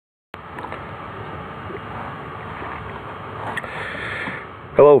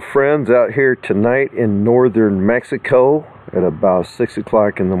Hello friends, out here tonight in northern Mexico at about 6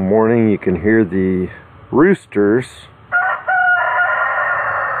 o'clock in the morning. You can hear the roosters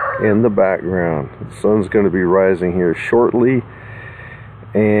in the background. The sun's going to be rising here shortly,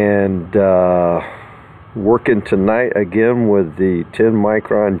 and working tonight again with the 10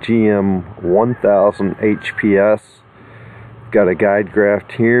 micron GM 1000 HPS. Got a guide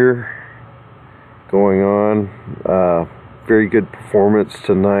graft here going on. Very good performance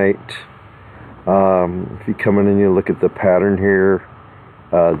tonight. If you come in and you look at the pattern here,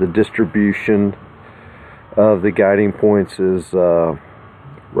 the distribution of the guiding points is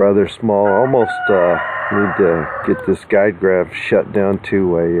rather small. Almost need to get this guide graft shut down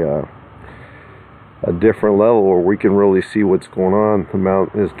to a different level where we can really see what's going on. The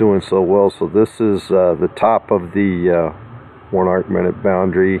mount is doing so well. So this is the top of the 1 arc minute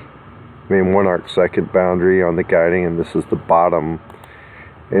boundary. 1 arc second boundary on the guiding, and this is the bottom.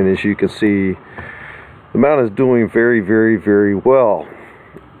 And as you can see, the mount is doing very well.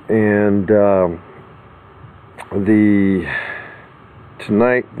 And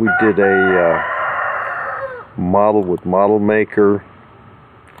tonight we did a model with Model Maker,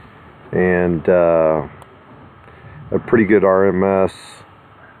 and a pretty good RMS.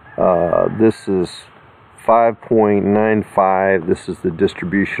 This is 5.95. This is the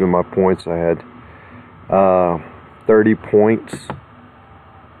distribution of my points. I had 30 points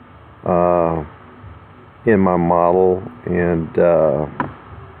in my model, and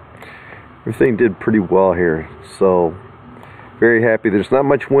everything did pretty well here. So very happy. There's not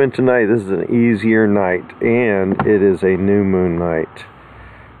much wind tonight. This is an easier night, and it is a new moon night.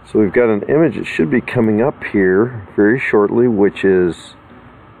 So we've got an image that should be coming up here very shortly, which is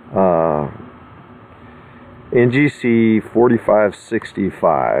NGC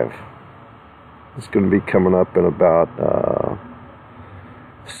 4565. It's going to be coming up in about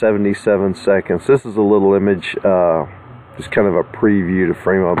 77 seconds. This is a little image, just kind of a preview to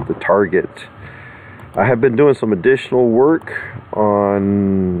frame up the target. I have been doing some additional work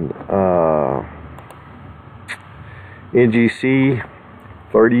on NGC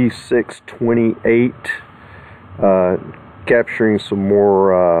 3628, capturing some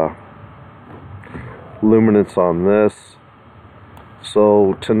more luminance on this.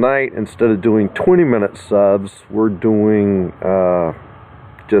 So tonight, instead of doing 20-minute subs, we're doing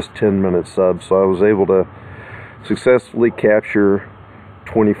just 10-minute subs. So I was able to successfully capture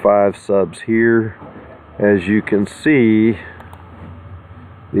 25 subs here. As you can see,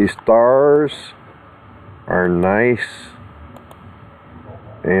 these stars are nice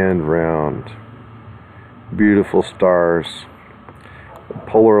and round. Beautiful stars.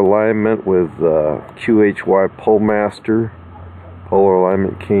 Polar alignment with QHY Polemaster. Polar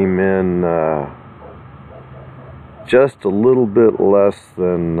alignment came in just a little bit less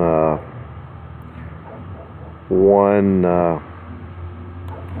than 1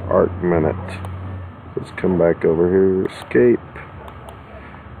 arc minute. Let's come back over here, escape,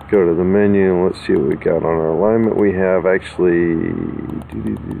 go to the menu, and let's see what we got on our alignment. We have actually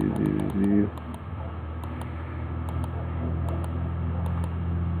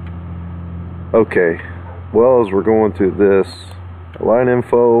okay, well, as we're going through this line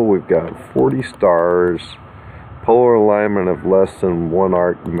info, we've got 40 stars, polar alignment of less than 1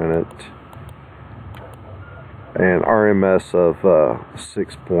 arc minute, and RMS of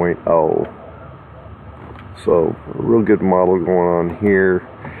 6.0. So a real good model going on here.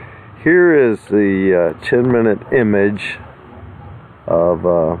 Here is the 10-minute image of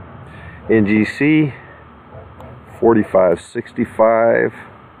NGC 4565.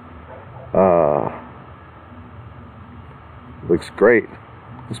 Looks great.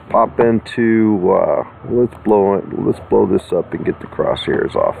 Let's pop into let's blow this up and get the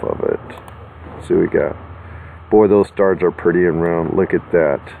crosshairs off of it. Let's see what we got. Boy, those stars are pretty and round. Look at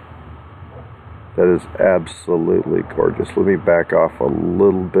that. That is absolutely gorgeous. Let me back off a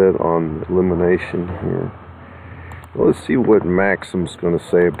little bit on illumination here. Well, let's see what Maxim's going to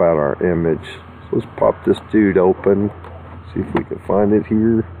say about our image. So let's pop this dude open. See if we can find it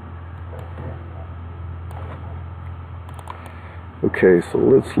here. Okay, so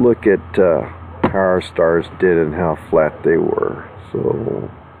let's look at how our stars did and how flat they were. So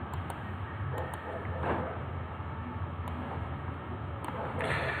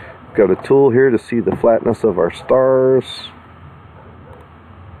got a tool here to see the flatness of our stars.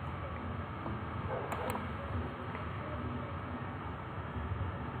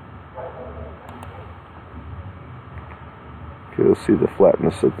 Okay, let's see the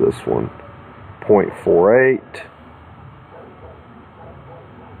flatness of this one. 0.48.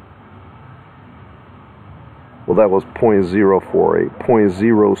 well, that was 0.048,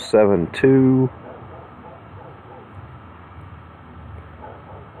 0.072,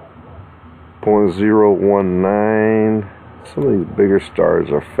 0.019. Some of these bigger stars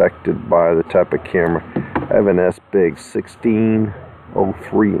are affected by the type of camera. I have an SBIG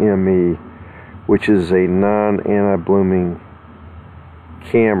 1603ME, which is a non-anti-blooming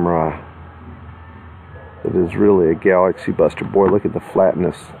camera. It is really a galaxy buster. Boy, look at the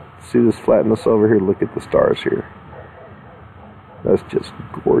flatness. See this flatness over here? Look at the stars here. That's just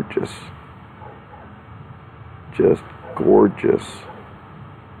gorgeous. Just gorgeous.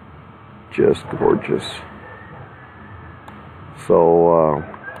 Just gorgeous. So,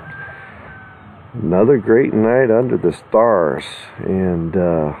 another great night under the stars. And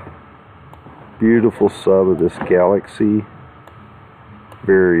beautiful sub of this galaxy.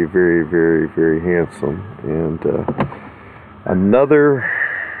 Very, very, very, very handsome. And another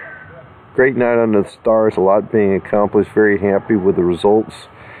great night under the stars. A lot being accomplished. Very happy with the results.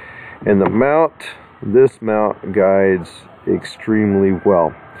 And the mount, this mount guides extremely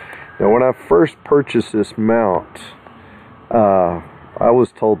well. Now, when I first purchased this mount, I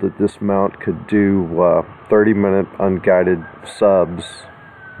was told that this mount could do 30-minute unguided subs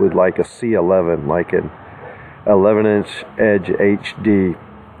with like a C11, like an 11-inch Edge HD.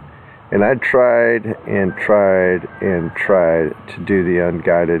 And I tried and tried and tried to do the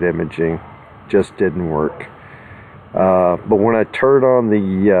unguided imaging. Just didn't work. But when I turned on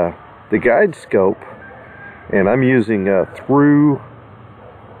the guide scope, and I'm using through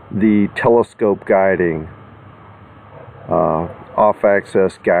the telescope guiding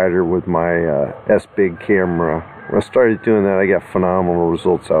off-axis guider with my SBIG camera. When I started doing that, I got phenomenal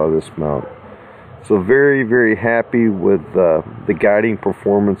results out of this mount. So very, very happy with the guiding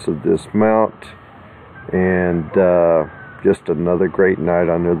performance of this mount, and just another great night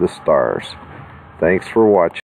under the stars. Thanks for watching.